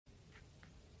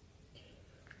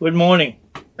Good morning.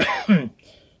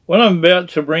 What I'm about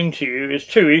to bring to you is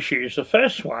two issues. The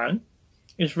first one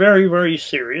is very, very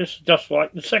serious, just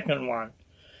like the second one.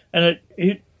 And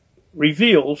it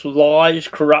reveals lies,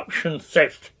 corruption,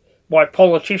 theft by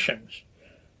politicians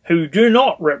who do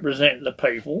not represent the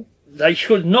people. They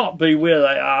should not be where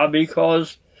they are,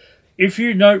 because if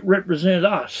you don't represent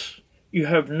us, you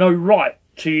have no right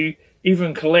to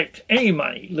even collect any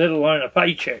money, let alone a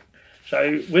paycheck.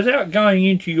 So without going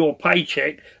into your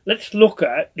paycheck, let's look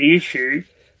at the issue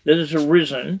that has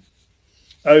arisen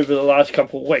over the last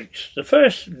couple of weeks. The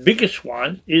first biggest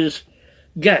one is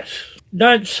gas.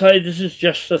 Don't say this is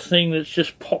just a thing that's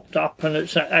just popped up and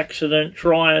it's an accident.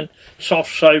 Try and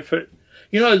soft soap it.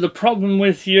 You know, the problem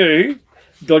with you,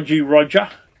 Dodgy Roger,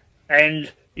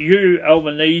 and you,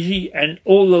 Albanese, and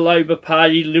all the Labor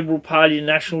Party, Liberal Party,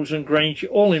 Nationals and Greens,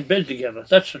 you're all in bed together.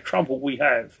 That's the trouble we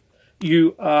have.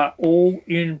 You are all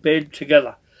in bed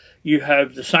together. You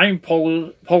have the same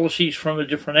policies from a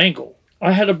different angle.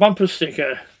 I had a bumper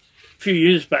sticker a few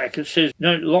years back. It says,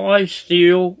 don't lie,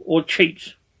 steal or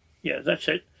cheat. Yeah, that's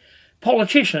it.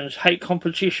 Politicians hate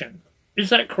competition. Is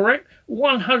that correct?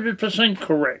 100%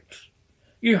 correct.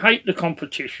 You hate the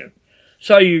competition.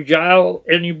 So you jail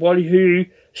anybody who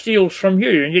steals from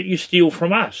you, and yet you steal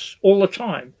from us all the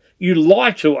time. You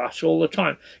lie to us all the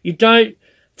time. You don't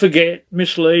forget,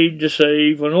 mislead,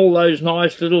 deceive, and all those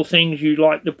nice little things you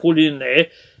like to put in there.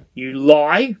 You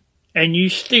lie and you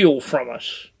steal from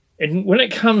us. And when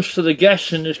it comes to the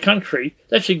gas in this country,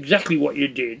 that's exactly what you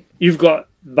did. You've got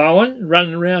Bowen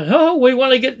running around, oh, we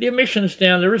want to get the emissions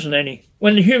down. There isn't any.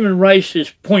 When the human race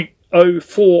is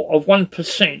 0.04 of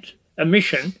 1%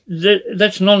 emission,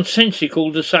 that's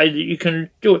nonsensical to say that you can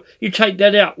do it. You take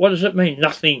that out, what does it mean?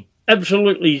 Nothing.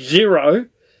 Absolutely zero.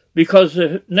 Because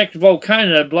the next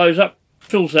volcano that blows up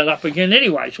fills that up again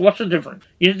anyway. So what's the difference?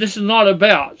 This is not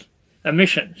about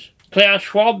emissions. Klaus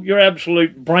Schwab, you're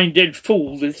absolute brain-dead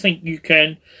fool to think you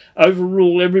can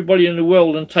overrule everybody in the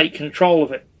world and take control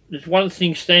of it. There's one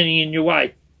thing standing in your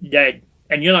way, Dad,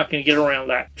 and you're not going to get around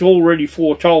that. It's already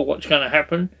foretold what's going to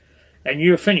happen, and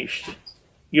you're finished.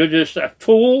 You're just a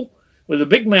fool with a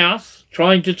big mouth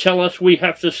trying to tell us we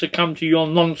have to succumb to your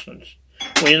nonsense.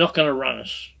 Well, you're not going to run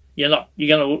us. You're not.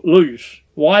 You're going to lose.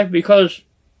 Why? Because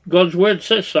God's word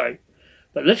says so.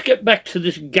 But let's get back to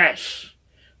this gas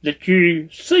that you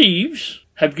thieves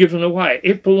have given away.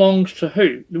 It belongs to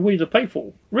who? We the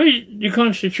people. Read the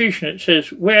Constitution. It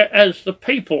says, whereas the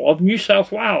people of New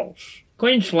South Wales,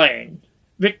 Queensland,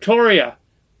 Victoria,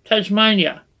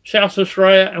 Tasmania, South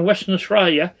Australia and Western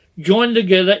Australia joined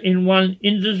together in one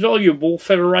indissoluble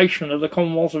federation of the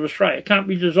Commonwealth of Australia. It can't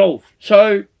be dissolved.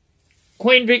 So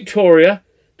Queen Victoria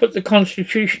put the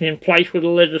Constitution in place with a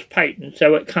letters patent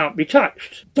so it can't be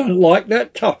touched. Don't like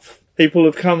that? Tough. People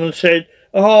have come and said,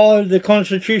 oh, the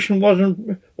Constitution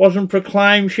wasn't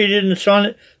proclaimed, she didn't sign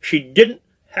it. She didn't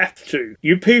have to.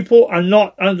 You people are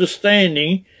not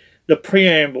understanding the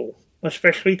preamble,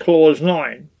 especially Clause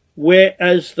 9.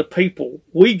 Whereas the people,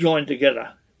 we joined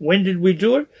together. When did we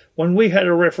do it? When we had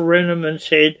a referendum and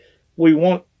said, we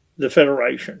want the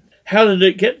Federation. How did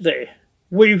it get there?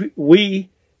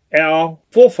 Our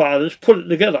forefathers put it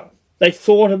together. They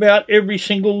thought about every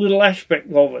single little aspect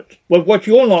of it. Well, what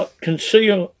you're not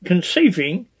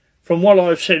conceiving from what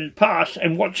I've said in the past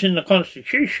and what's in the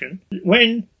Constitution,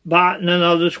 when Barton and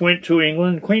others went to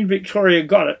England, Queen Victoria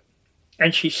got it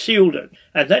and she sealed it.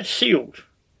 And that's sealed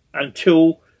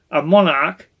until a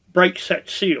monarch breaks that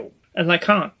seal. And they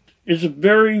can't. There's a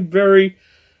very, very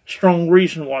strong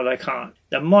reason why they can't.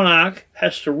 The monarch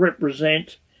has to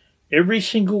represent every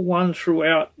single one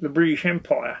throughout the British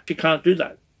Empire. You can't do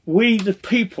that. We, the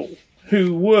people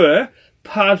who were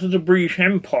part of the British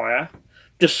Empire,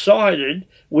 decided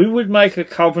we would make a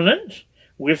covenant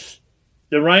with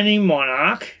the reigning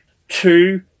monarch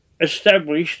to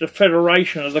establish the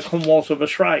Federation of the Commonwealth of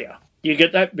Australia. You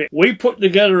get that bit? We put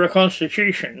together a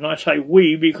constitution, and I say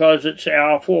we because it's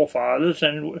our forefathers,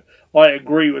 and I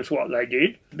agree with what they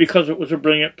did, because it was a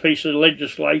brilliant piece of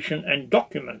legislation and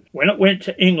document. When it went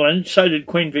to England, so did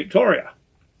Queen Victoria.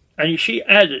 And she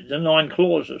added the 9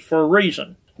 clauses for a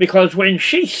reason. Because when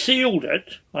she sealed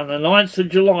it on the 9th of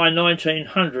July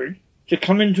 1900, to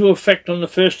come into effect on the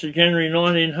 1st of January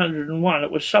 1901,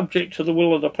 it was subject to the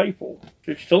will of the people.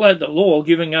 It still had the law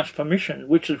giving us permission,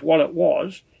 which is what it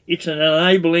was. It's an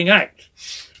enabling act.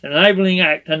 An enabling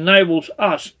act enables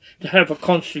us to have a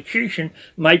constitution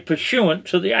made pursuant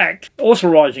to the act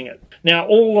authorising it. Now,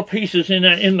 all the pieces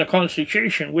in the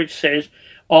Constitution which says,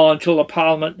 oh, until the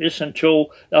Parliament this, until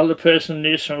the other person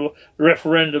this, or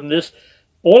referendum this,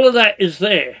 all of that is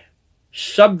there,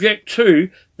 subject to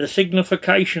the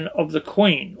signification of the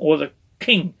Queen or the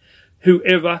king,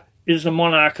 whoever is the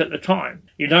monarch at the time.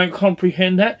 You don't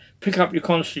comprehend that? Pick up your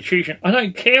Constitution. I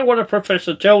don't care what a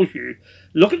professor tells you.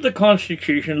 Look at the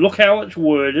Constitution. Look how it's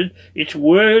worded. It's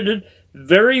worded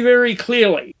very, very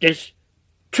clearly. There's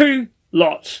two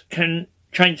lots can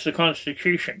change the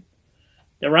Constitution.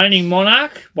 The reigning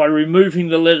monarch, by removing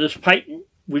the letters patent,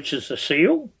 which is the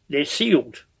seal, they're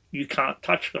sealed. You can't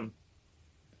touch them.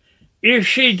 If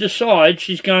she decides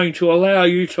she's going to allow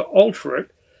you to alter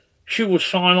it, she will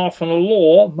sign off on a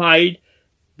law made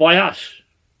by us,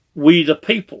 we the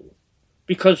people,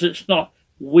 because it's not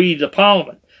we the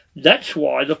Parliament. That's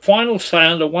why the final say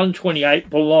under 128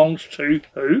 belongs to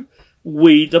who?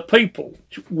 We the people.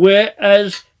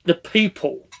 Whereas the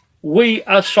people, we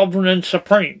are sovereign and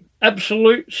supreme.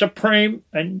 Absolute, supreme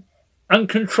and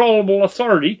uncontrollable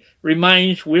authority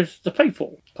remains with the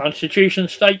people. Constitution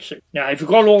states it. Now, if you've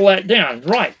got all that down,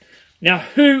 right. Now,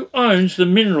 who owns the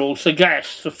minerals, the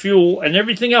gas, the fuel, and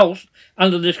everything else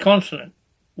under this continent?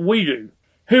 We do.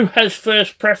 Who has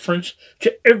first preference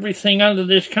to everything under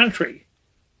this country,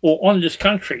 or on this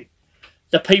country?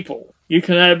 The people. You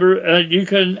can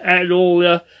add all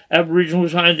the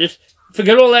Aboriginals and this.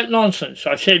 Forget all that nonsense.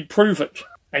 I said prove it,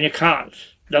 and you can't.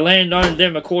 The land owned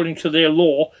them according to their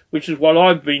law, which is what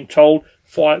I've been told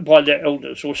by their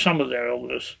elders, or some of their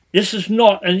elders. This is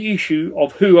not an issue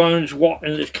of who owns what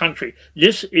in this country.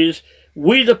 This is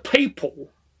we the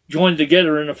people joined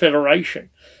together in a federation.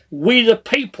 We the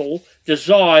people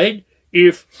decide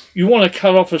if you want to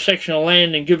cut off a section of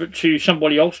land and give it to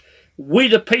somebody else. We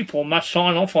the people must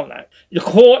sign off on that. The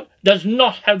court does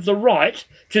not have the right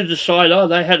to decide, oh,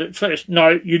 they had it first.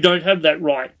 No, you don't have that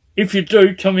right. If you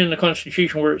do, tell me in the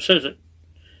Constitution where it says it.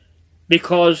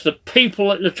 Because the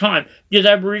people at the time, did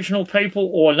Aboriginal people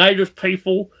or Native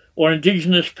people or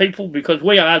Indigenous people, because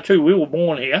we are too, we were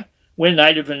born here, we're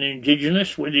Native and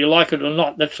Indigenous, whether you like it or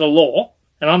not, that's the law,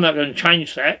 and I'm not going to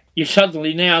change that. You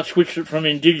suddenly now switch it from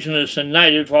Indigenous and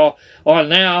Native,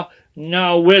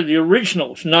 now we're the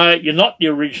originals. No, you're not the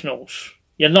originals.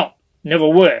 You're not, never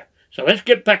were. So let's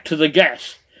get back to the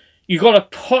gas. You've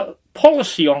got a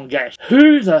policy on gas.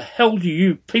 Who the hell do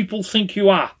you people think you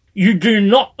are? You do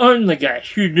not own the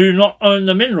gas. You do not own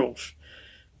the minerals.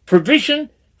 Provision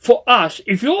for us,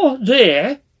 if you're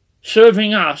there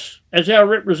serving us as our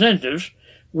representatives,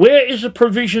 where is the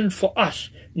provision for us?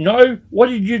 No, what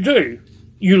did you do?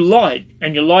 You lied,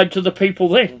 and you lied to the people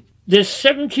then. There's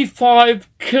 75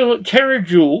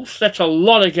 terajoules, that's a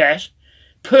lot of gas,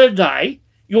 per day.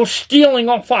 You're stealing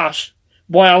off us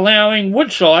by allowing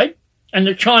Woodside and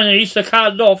the Chinese to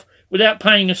cart it off without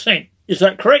paying a cent. Is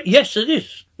that correct? Yes, it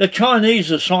is. The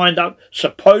Chinese are signed up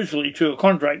supposedly to a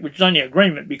contract, which is only an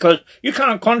agreement, because you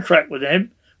can't contract with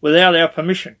them without our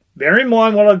permission. Bear in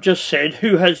mind what I've just said.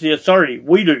 Who has the authority?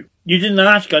 We do. You didn't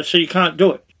ask us, so you can't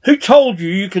do it. Who told you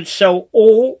you could sell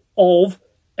all of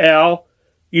our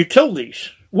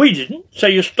utilities? We didn't, so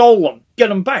you stole them. Get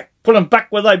them back. Put them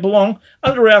back where they belong,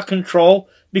 under our control,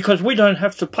 because we don't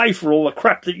have to pay for all the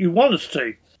crap that you want us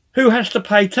to. Who has to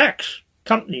pay tax?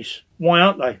 Companies. Why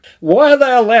aren't they? Why are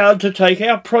they allowed to take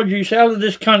our produce out of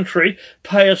this country,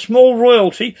 pay a small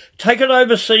royalty, take it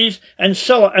overseas and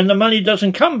sell it, and the money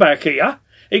doesn't come back here?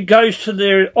 It goes to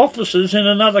their offices in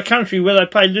another country where they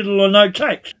pay little or no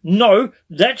tax. No,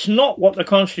 that's not what the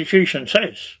Constitution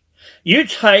says. You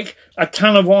take a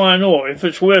ton of iron ore, if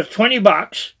it's worth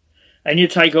 $20, and you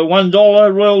take a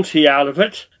 $1 royalty out of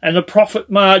it, and the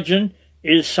profit margin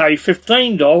is, say,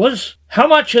 $15, how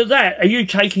much of that are you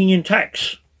taking in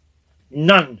tax?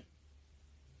 None.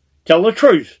 Tell the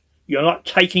truth. You're not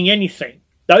taking anything.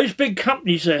 Those big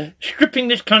companies are stripping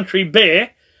this country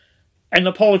bare, and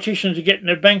the politicians are getting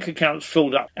their bank accounts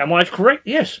filled up. Am I correct?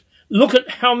 Yes. Look at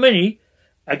how many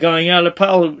are going out of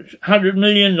Parliament. 100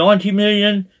 million, 90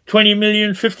 million, 20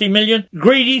 million, 50 million.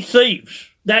 Greedy thieves.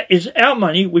 That is our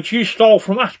money, which you stole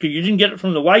from us, because you didn't get it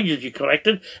from the wages you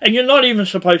collected, and you're not even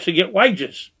supposed to get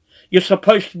wages. You're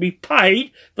supposed to be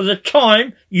paid for the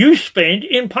time you spend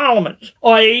in Parliament.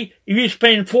 I.e., if you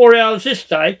spend 4 hours this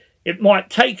day, it might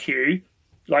take you,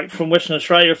 like from Western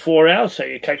Australia, 4 hours. So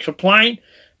you catch a plane,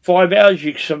 5 hours,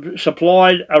 you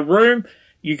supplied a room,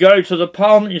 you go to the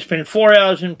Parliament, you spend 4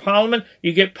 hours in Parliament,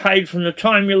 you get paid from the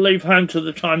time you leave home to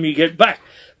the time you get back.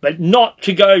 But not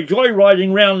to go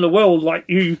joyriding around the world like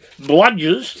you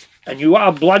bludgers, and you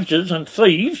are bludgers and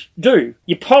thieves, do.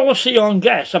 Your policy on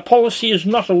gas, a policy is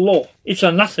not a law. It's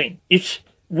a nothing. It's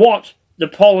what the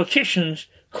politicians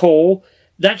call,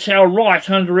 that's our right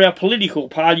under our political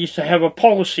parties to have a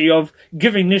policy of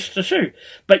giving this to Sue.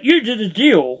 But you did a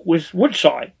deal with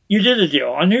Woodside. You did a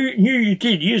deal. I knew you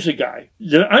did years ago.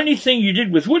 The only thing you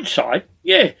did with Woodside,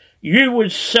 yeah, you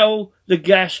would sell the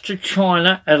gas to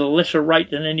China at a lesser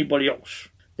rate than anybody else.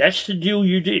 That's the deal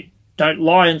you did. Don't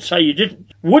lie and say you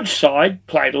didn't. Woodside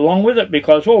played along with it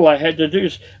because all they had to do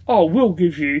is, oh, we'll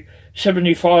give you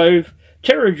 75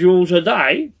 terajoules a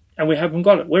day, and we haven't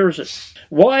got it. Where is it?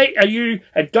 Why are you...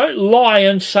 don't lie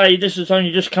and say this has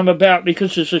only just come about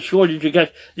because there's a shortage of gas.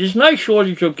 There's no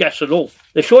shortage of gas at all.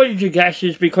 The shortage of gas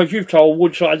is because you've told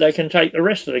Woodside they can take the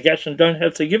rest of the gas and don't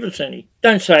have to give us any.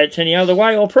 Don't say it's any other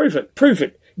way or prove it. Prove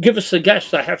it. Give us the gas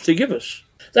they have to give us.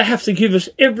 They have to give us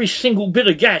every single bit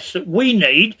of gas that we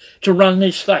need to run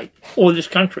this state or this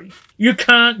country. You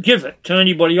can't give it to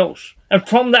anybody else. And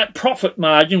from that profit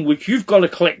margin, which you've got to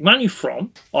collect money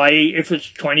from, i.e. if it's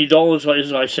 $20,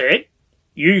 as I said,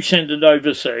 you send it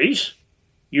overseas,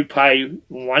 you pay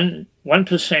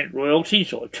 1%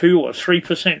 royalties or 2 or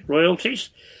 3% royalties.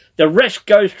 The rest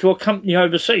goes to a company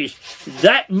overseas.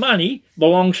 That money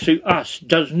belongs to us,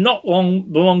 does not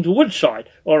belong to Woodside,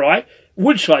 all right?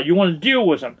 Woodside, you want to deal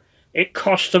with them. It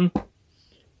costs them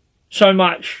so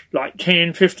much, like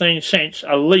 10, 15 cents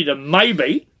a litre,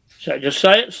 maybe, so just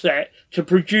say it's that, to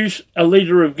produce a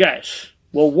litre of gas.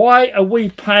 Well, why are we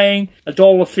paying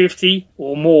 $1.50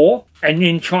 or more, and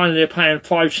in China they're paying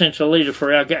 5 cents a litre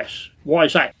for our gas? Why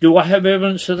is that? Do I have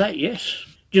evidence of that? Yes.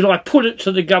 Did I put it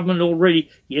to the government already?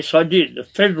 Yes, I did. The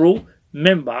federal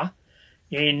member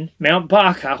in Mount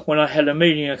Barker, when I had a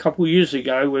meeting a couple of years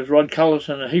ago with Rod Cullis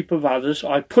and a heap of others,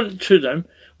 I put it to them,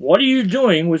 what are you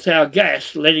doing with our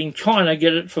gas, letting China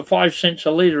get it for 5 cents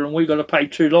a litre and we've got to pay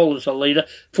 $2 a litre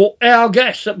for our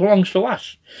gas that belongs to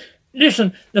us?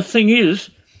 Listen, the thing is,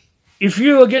 if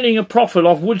you are getting a profit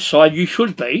off Woodside, you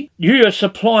should be. You are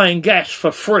supplying gas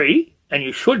for free, and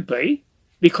you should be,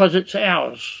 because it's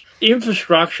ours. The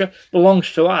infrastructure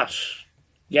belongs to us.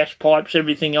 Gas pipes,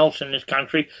 everything else in this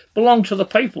country belong to the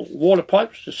people. Water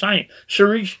pipes, the same.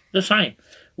 Sewage, the same.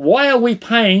 Why are we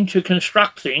paying to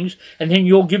construct things and then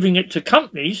you're giving it to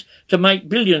companies to make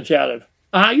billions out of?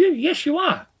 Are you? Yes, you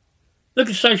are. Look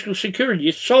at Social Security.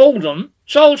 You sold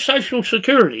Social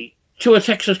Security to a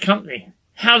Texas company.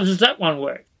 How does that one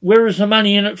work? Where is the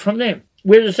money in it from them?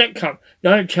 Where does that come?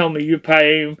 Don't tell me you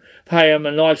pay them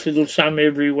a nice little sum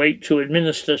every week to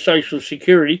administer Social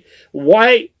Security.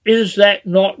 Why is that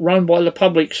not run by the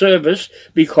public service?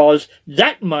 Because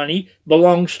that money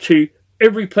belongs to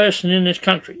every person in this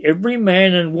country. Every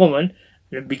man and woman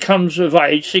that becomes of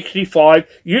age, 65,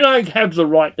 you don't have the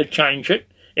right to change it.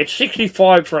 It's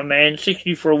 65 for a man,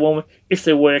 60 for a woman if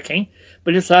they're working.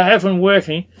 But if they haven't worked,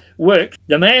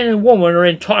 the man and woman are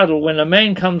entitled, when a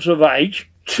man comes of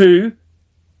age, to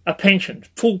a pension,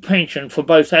 full pension for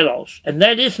both adults. And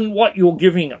that isn't what you're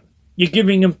giving them. You're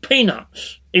giving them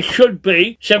peanuts. It should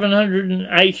be between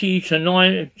 $780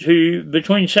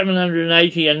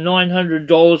 and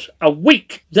 $900 a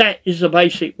week. That is the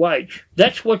basic wage.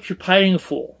 That's what you're paying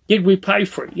for. Did we pay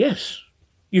for it? Yes.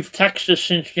 You've taxed us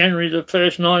since January the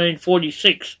 1st,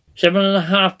 1946.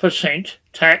 7.5%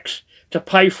 tax to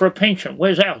pay for a pension.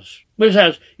 Where's ours? Where's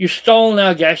ours? You've stolen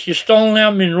our gas, you've stolen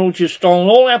our minerals, you've stolen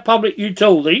all our public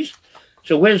utilities.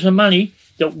 So where's the money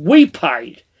that we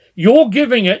paid? You're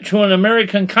giving it to an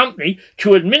American company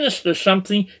to administer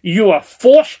something you are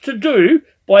forced to do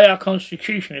by our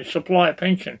Constitution, is supply a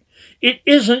pension. It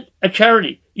isn't a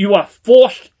charity. You are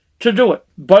forced to do it,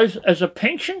 both as a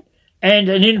pension and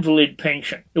an invalid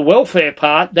pension. The welfare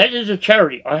part, that is a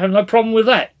charity. I have no problem with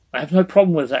that.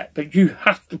 But you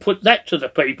have to put that to the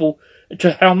people,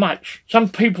 to how much. Some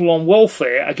people on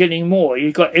welfare are getting more.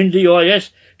 You've got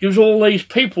NDIS, gives all these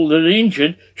people that are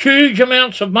injured huge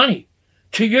amounts of money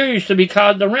to use to be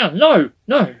carted around.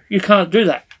 No, you can't do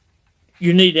that.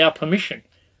 You need our permission.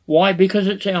 Why? Because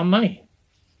it's our money.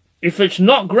 If it's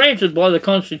not granted by the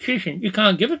Constitution, you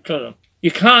can't give it to them.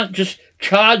 You can't just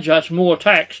charge us more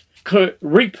tax,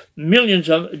 reap millions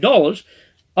of dollars.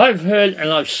 I've heard and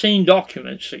I've seen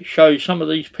documents that show some of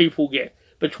these people get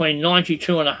between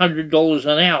 $92 and $100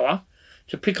 an hour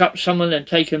to pick up someone and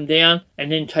take them down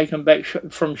and then take them back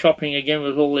from shopping again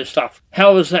with all their stuff.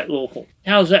 How is that lawful?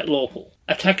 How is that lawful?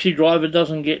 A taxi driver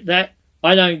doesn't get that.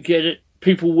 I don't get it.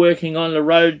 People working on the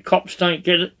road, cops don't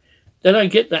get it. They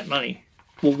don't get that money.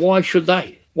 Well, why should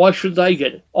they? Why should they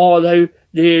get it? Oh, they're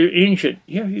injured.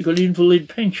 Yeah, you've got invalid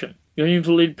pension. Your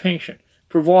invalid pension.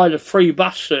 Provide a free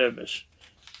bus service,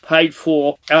 paid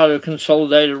for out of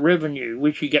consolidated revenue,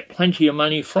 which you get plenty of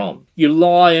money from. You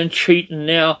lie and cheat, and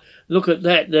now look at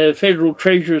that. The Federal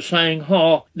Treasurer is saying,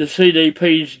 oh, the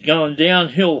CDP's going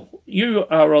downhill. You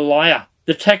are a liar.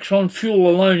 The tax on fuel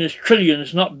alone is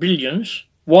trillions, not billions.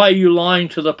 Why are you lying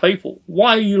to the people?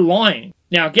 Why are you lying?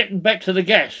 Now, getting back to the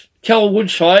gas. Tell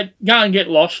Woodside, go and get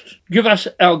lost. Give us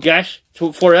our gas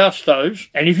for our stoves.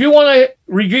 And if you want to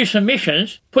reduce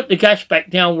emissions, put the gas back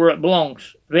down where it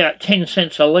belongs. About 10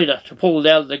 cents a litre to pull it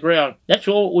out of the ground. That's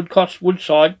all it would cost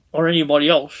Woodside or anybody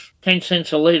else. 10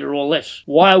 cents a litre or less.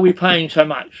 Why are we paying so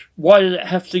much? Why does it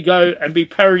have to go and be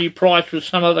parity price with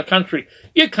some other country?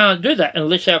 You can't do that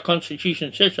unless our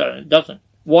Constitution says so, and it doesn't.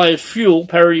 Why is fuel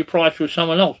parity price with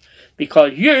someone else?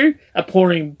 Because you are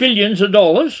pouring billions of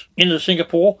dollars into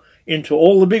Singapore, into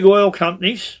all the big oil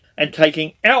companies, and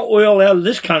taking our oil out of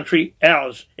this country,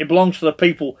 ours. It belongs to the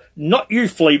people, not you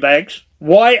flea bags.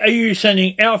 Why are you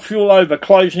sending our fuel over,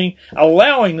 closing,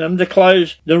 allowing them to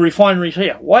close the refineries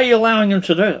here? Why are you allowing them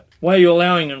to do it? Why are you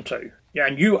allowing them to? Yeah,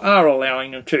 and you are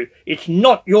allowing them to. It's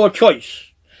not your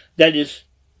choice. That is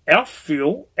our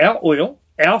fuel, our oil,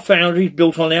 our foundries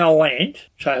built on our land.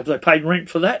 So have they paid rent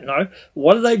for that? No.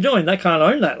 What are they doing? They can't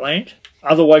own that land.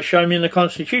 Otherwise, show me in the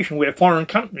Constitution where foreign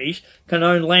companies can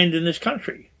own land in this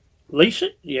country. Lease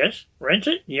it? Yes. Rent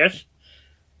it? Yes.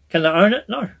 Can they own it?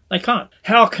 No, they can't.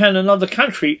 How can another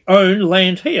country own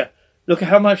land here? Look at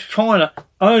how much China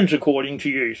owns according to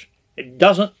you. It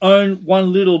doesn't own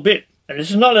one little bit. And this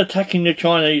is not attacking the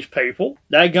Chinese people.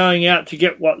 They're going out to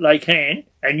get what they can.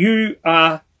 And you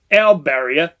are our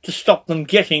barrier to stop them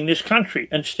getting this country.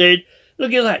 Instead,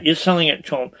 look at that, you're selling it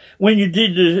to them. When you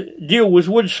did the deal with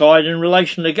Woodside in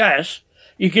relation to gas,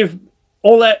 you give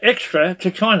all that extra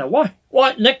to China. Why?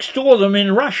 Right next door to them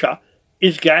in Russia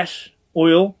is gas,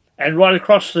 oil, and right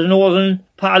across the northern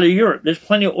part of Europe, there's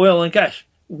plenty of oil and gas.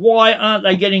 Why aren't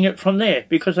they getting it from there?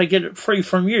 Because they get it free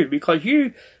from you. Because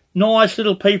you nice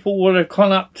little people would have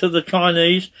gone up to the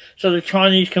Chinese so the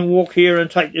Chinese can walk here and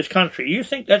take this country. You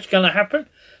think that's going to happen?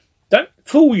 Don't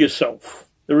fool yourself.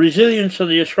 The resilience of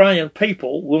the Australian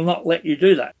people will not let you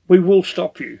do that. We will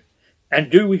stop you.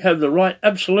 And do we have the right?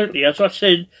 Absolutely. As I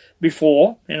said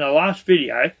before in the last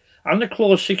video, under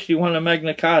Clause 61 of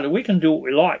Magna Carta, we can do what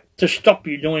we like to stop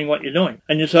you doing what you're doing.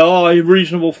 And you say, oh,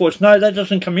 reasonable force. No, that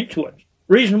doesn't come into it.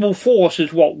 Reasonable force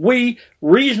is what we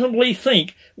reasonably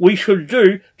think we should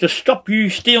do to stop you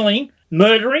stealing,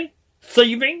 murdering,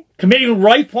 thieving, committing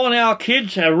rape on our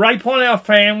kids, rape on our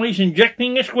families,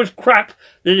 injecting us with crap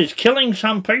that is killing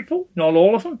some people, not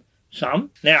all of them,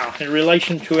 some. Now, in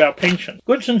relation to our pension,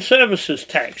 goods and services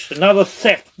tax, another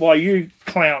theft by you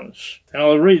clowns. And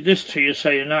I'll read this to you so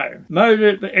you know. Mode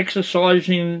of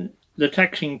exercising the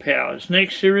taxing powers.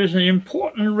 Next, there is an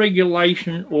important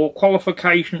regulation or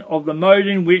qualification of the mode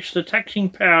in which the taxing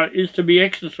power is to be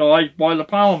exercised by the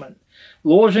Parliament.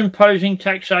 Laws imposing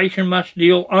taxation must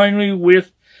deal only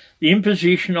with the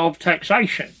imposition of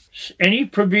taxation. Any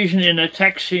provision in a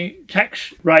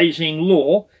tax-raising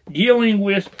law dealing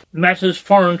with matters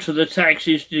foreign to the tax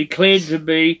is declared to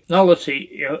be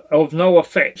nullity of no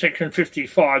effect, Section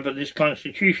 55 of this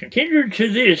Constitution. Kindred to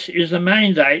this is the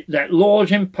mandate that laws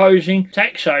imposing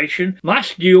taxation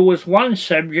must deal with one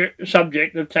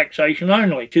subject of taxation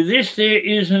only. To this there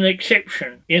is an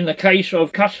exception in the case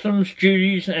of customs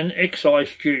duties and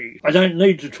excise duties. I don't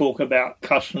need to talk about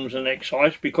customs and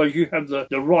excise because you have the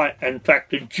right, in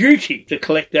fact the duty, to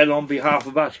collect that on behalf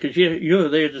of us because you're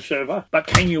there to serve us. But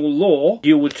can your law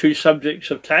deal with two subjects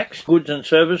of tax, goods and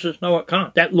services? No, it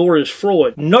can't. That law is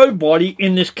fraud. Nobody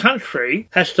in this country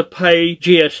has to pay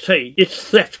GST. It's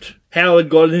theft. Howard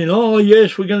got in, oh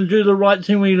yes, we're going to do the right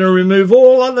thing, we're going to remove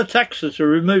all other taxes, or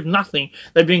remove nothing.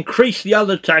 They've increased the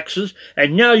other taxes,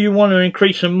 and now you want to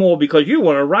increase them more because you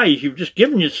want to raise. You've just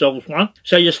given yourselves one,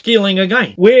 so you're stealing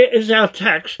again. Where is our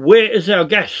tax? Where is our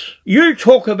gas? You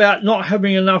talk about not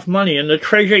having enough money in the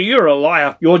Treasury, you're a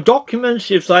liar. Your documents,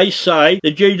 if they say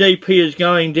the GDP is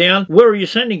going down, where are you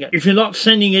sending it? If you're not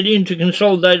sending it into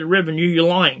consolidated revenue, you're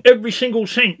lying. Every single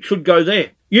cent should go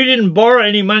there. You didn't borrow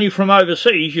any money from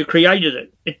overseas, you created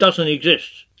it. It doesn't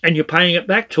exist. And you're paying it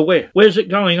back to where? Where's it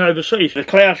going overseas? The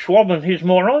Klaus Schwab and his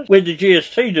morons? Where'd the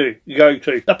GST go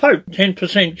to? The Pope. 10%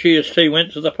 GST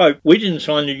went to the Pope. We didn't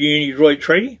sign the Uni-Droit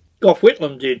Treaty. Gough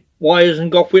Whitlam did. Why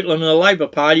isn't Gough Whitlam and the Labour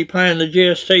Party paying the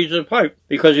GST to the Pope?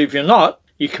 Because if you're not,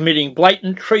 you're committing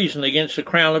blatant treason against the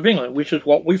Crown of England, which is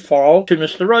what we filed to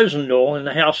Mr. Rosendahl in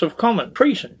the House of Commons.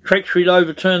 Treason. Treachery to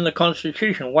overturn the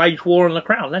Constitution. Wage war on the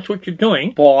Crown. That's what you're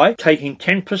doing by taking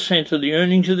 10% of the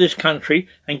earnings of this country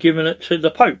and giving it to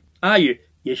the Pope. Are you?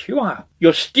 Yes, you are.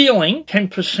 You're stealing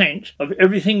 10% of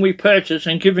everything we purchase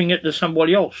and giving it to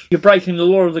somebody else. You're breaking the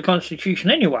law of the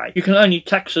Constitution anyway. You can only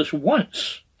tax us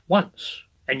once. Once.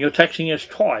 and you're taxing us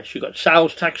twice. You've got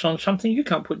sales tax on something, you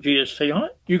can't put GST on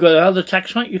it. You've got other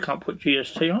tax on it, you can't put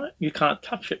GST on it. You can't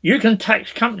touch it. You can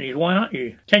tax companies, why aren't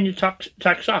you? Can you tax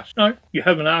us? No, you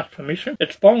haven't asked permission.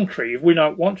 It's voluntary. If we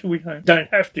don't want to, we don't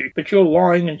have to. But you're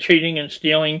lying and cheating and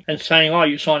stealing and saying, oh,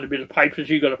 you signed a bit of papers,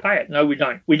 you got to pay it. No, we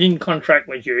don't. We didn't contract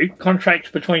with you.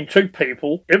 Contracts between two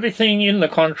people. Everything in the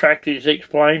contract is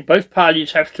explained. Both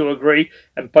parties have to agree,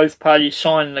 and both parties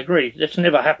sign and agree. That's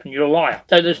never happened. You're a liar.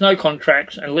 So there's no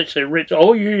contracts unless they're written.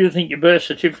 Oh, you think your birth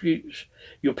certificates,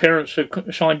 your parents have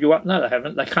signed you up? No, they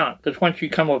haven't. They can't. Because once you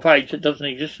come of age, it doesn't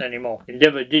exist anymore. It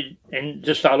never did. And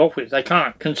to start off with, they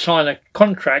can't consign a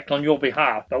contract on your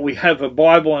behalf. But we have a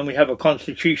Bible and we have a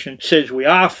Constitution that says we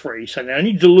are free. So the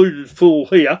only deluded fool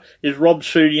here is Rob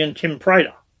Sudi and Tim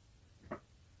Prater.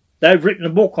 They've written a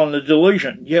book on the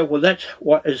delusion. Yeah, well, that's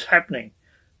what is happening.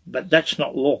 But that's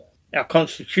not law. Our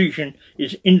Constitution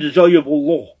is indissoluble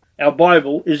law. Our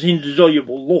Bible is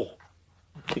indissoluble law.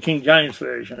 The King James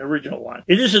Version, original one.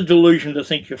 It is a delusion to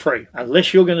think you're free,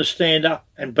 unless you're going to stand up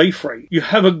and be free. You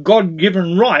have a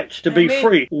God-given right to be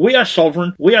free. We are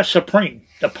sovereign. We are supreme.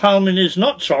 The Parliament is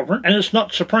not sovereign, and it's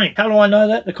not supreme. How do I know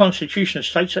that? The Constitution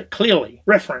states it clearly.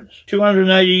 Reference.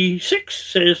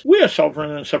 286 says we are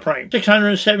sovereign and supreme.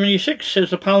 676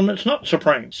 says the Parliament's not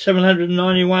supreme.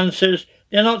 791 says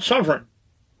they're not sovereign.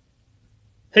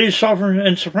 Who's sovereign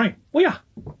and supreme? We are.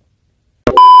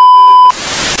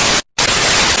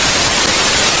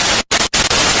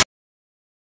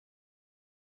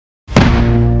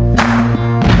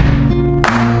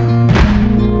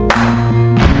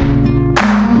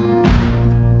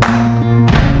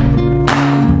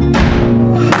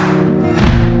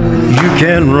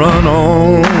 Can run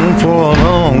on for a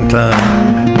long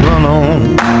time, run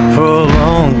on for a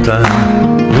long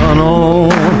time, run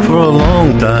on for a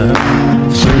long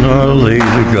time. Sooner or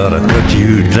later gotta cut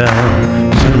you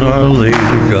down, sooner or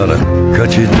later gotta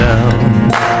cut you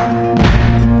down.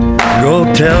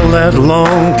 Go tell that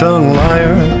long-tongued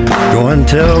liar, go and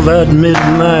tell that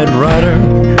midnight rider,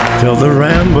 tell the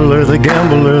rambler, the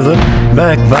gambler, the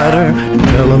backbiter,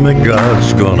 tell him that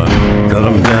God's gonna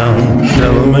cut him down,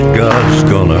 tell him that God's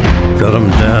gonna cut him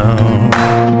down.